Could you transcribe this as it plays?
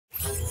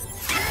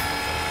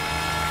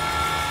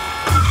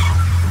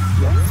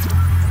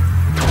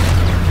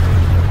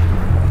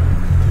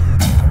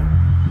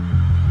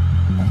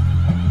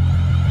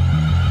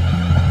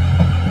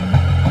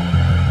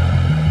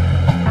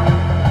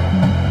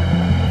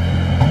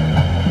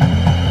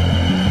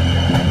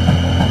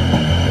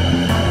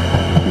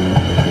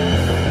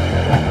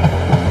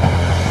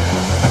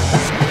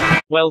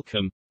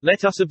Welcome.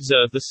 Let us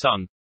observe the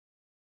Sun.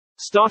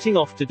 Starting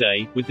off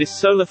today, with this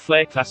solar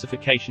flare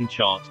classification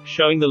chart,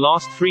 showing the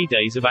last 3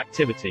 days of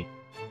activity.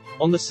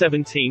 On the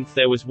 17th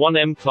there was one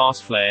M-class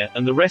flare,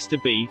 and the rest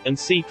are B and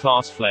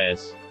C-class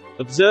flares.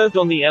 Observed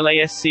on the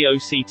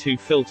LASCOC2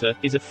 filter,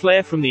 is a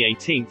flare from the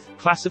 18th,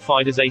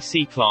 classified as a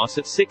C-class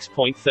at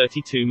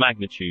 6.32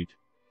 magnitude.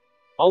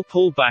 I'll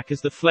pull back as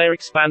the flare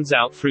expands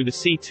out through the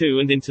C2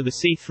 and into the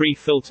C3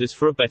 filters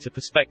for a better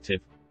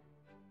perspective.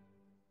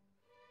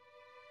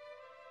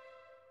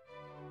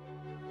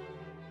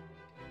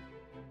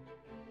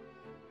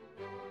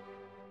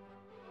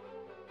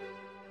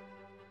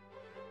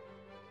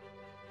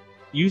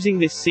 Using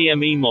this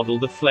CME model,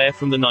 the flare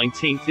from the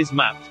 19th is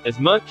mapped, as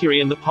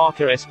Mercury and the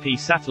Parker SP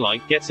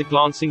satellite gets a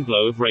glancing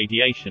glow of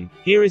radiation.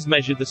 Here is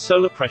measured the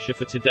solar pressure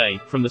for today,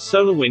 from the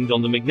solar wind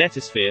on the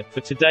magnetosphere,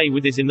 for today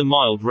with is in the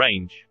mild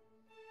range.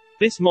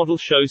 This model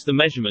shows the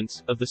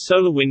measurements, of the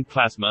solar wind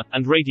plasma,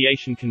 and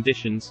radiation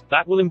conditions,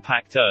 that will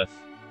impact Earth.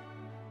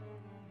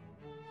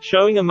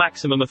 Showing a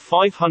maximum of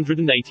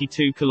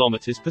 582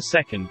 km per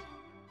second.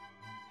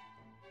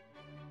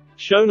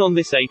 Shown on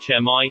this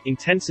HMI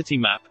intensity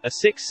map are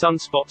 6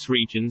 sunspots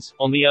regions,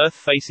 on the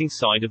Earth-facing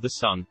side of the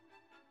Sun.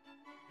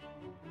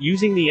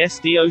 Using the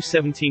SDO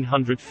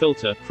 1700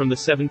 filter, from the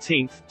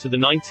 17th to the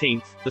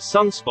 19th, the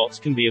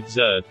sunspots can be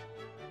observed.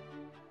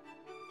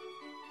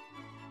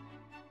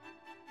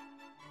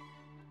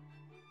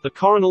 The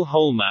coronal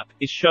hole map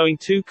is showing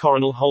 2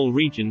 coronal hole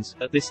regions,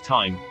 at this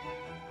time.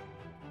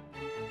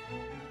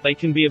 They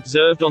can be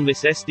observed on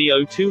this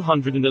SDO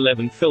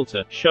 211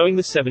 filter, showing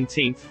the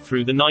 17th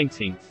through the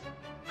 19th.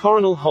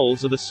 Coronal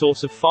holes are the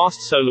source of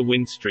fast solar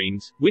wind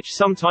streams, which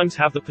sometimes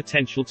have the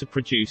potential to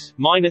produce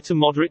minor to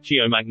moderate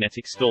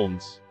geomagnetic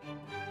storms.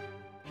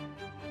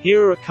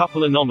 Here are a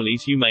couple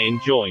anomalies you may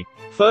enjoy.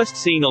 First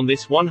seen on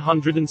this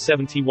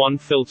 171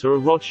 filter, a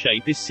rod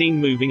shape is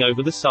seen moving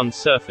over the Sun's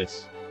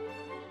surface.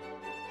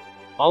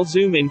 I'll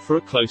zoom in for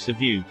a closer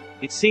view.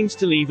 It seems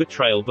to leave a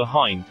trail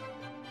behind.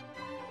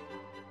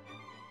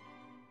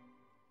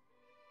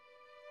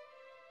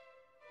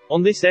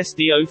 On this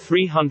SDO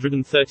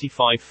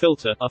 335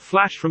 filter, a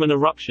flash from an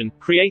eruption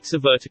creates a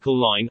vertical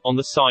line on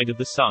the side of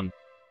the Sun.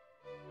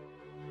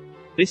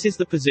 This is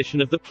the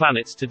position of the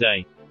planets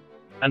today.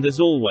 And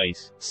as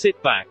always,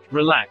 sit back,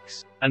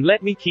 relax, and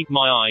let me keep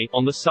my eye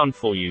on the Sun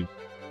for you.